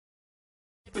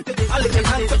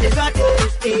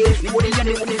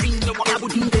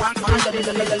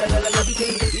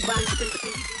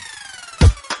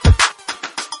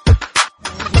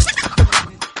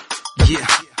Yeah.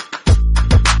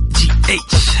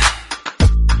 GH.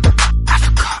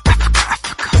 Africa.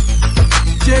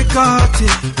 Ghartey.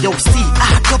 Yo, see,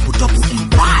 I double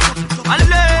and why?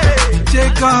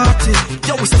 Ghartey.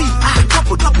 Yo, see, I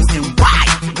double and why?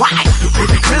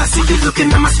 Baby girl, I see you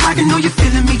looking at my swag, I know you're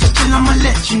feeling me. Just chill, I'ma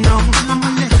let you know.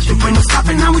 When we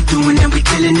stopping, how we doing, and we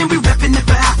killing, and we repping it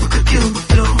for Africa, kill the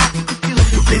flow.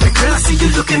 Baby girl, I see you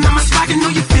looking at my swag, I know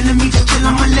you're feeling me. Just chill,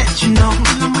 I'ma let you know.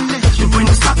 When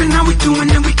we stopping, how we doing,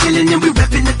 and we killing, and we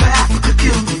repping it for Africa,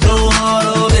 kill the flow. Go hard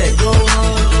all day, go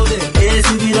hard all day. Yes,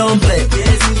 we don't play,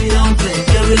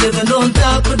 Yeah, we living on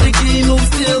top of the game, we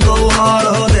still go hard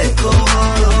all day, go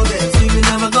hard all day. See, we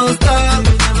never gonna stop,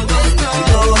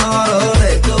 Go hard all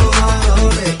day,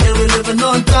 Yeah, we living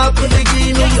on top of the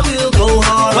game, we still go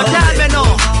hard all day.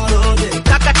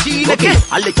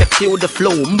 I let you kill the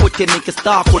flow, mbote make a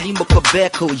star for the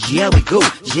Quebec. Yeah, we go.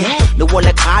 Yeah, the wall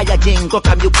like I jingle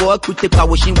come you go to the power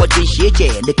washing what they shake.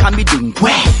 They can be doing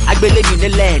where I believe in the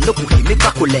land. Look, we make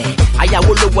a cole. I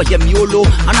will over your mulo,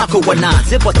 and I go one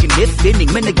answer, but in this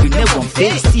spinning, many you never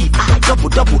face. See, I double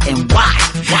and why?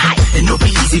 And no be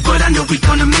easy, but I know we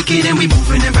gonna make it, and we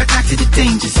moving and right back to the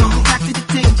danger zone.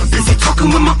 I'm busy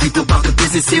talking with my people about the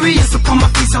business, serious upon my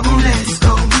face, I won't let it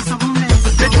go.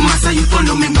 Let you massa, you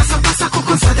follow me, massa,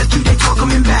 that you they talk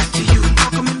coming back to you.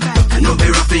 I know be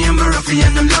ruffian,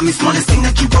 them love me, smallest thing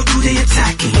that you go do, they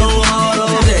attacking. Go hard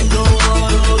all day,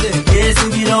 Yes,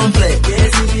 we don't play,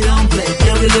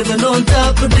 Yeah, we living on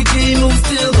top of the game, we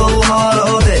still go hard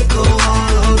all day,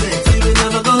 See, we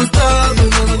never gonna stop,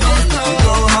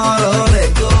 Go hard all day,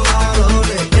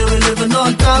 Yeah, we living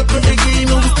on top of the game,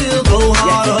 we still go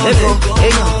hard all day.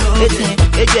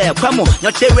 Yeah, come on,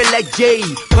 your cherry like Jay,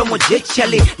 come on, J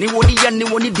Chelly, ni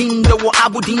woni dingo,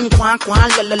 abu ding kwa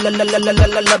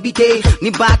la bite, ni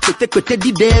back to take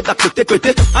di de, back to take,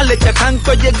 I let you can't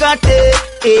go you got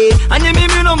it, and you me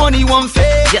no money one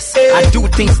face. Yes, I do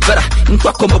things better, in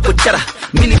kwa come up with better,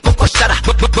 mini poco shara,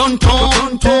 bon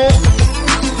ton.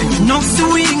 No,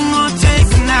 so we ain't gonna take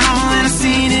now, and I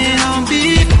seen it on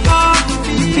before.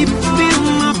 People feel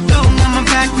my flow on my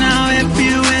back now,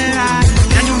 everywhere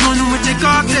and you running with your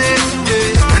Ghartey,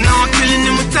 and now I'm killing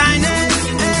them with Tinny.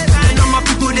 I know my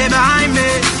people there behind me,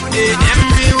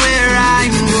 everywhere I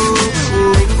go.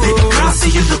 Baby girl, I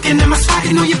see you looking at my swag,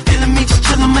 I know you feeling me. Just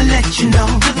chill, I'ma let you know.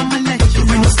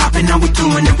 We ain't stopping, now we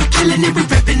doing it, we killing it, we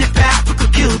repping it for Africa,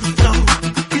 kill the flow.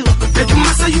 Let you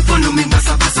massa, you follow me,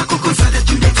 massa, coco, so that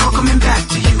you they talk coming back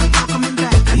to you.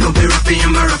 I know be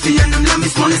ruffian, them love me,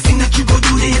 smallest thing that you go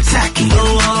do, they attacking.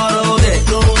 Go hard all day,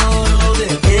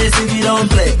 Yes, we don't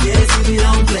play,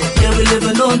 Yeah, we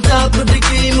living on top of the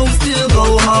game, we still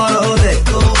go hard all day,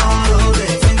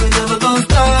 See, we never gonna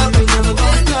stop,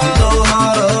 Go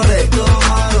hard all day,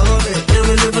 Yeah,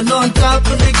 we living on top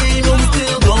of the game, we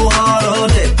still go hard all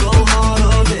day,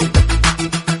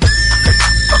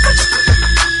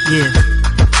 Yeah,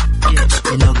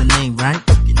 you know the name, right?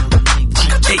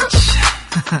 GH.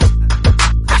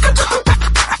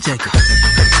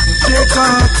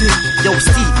 Ghartey. Yo,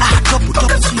 see, I double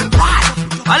and why?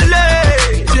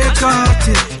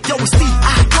 Ghartey.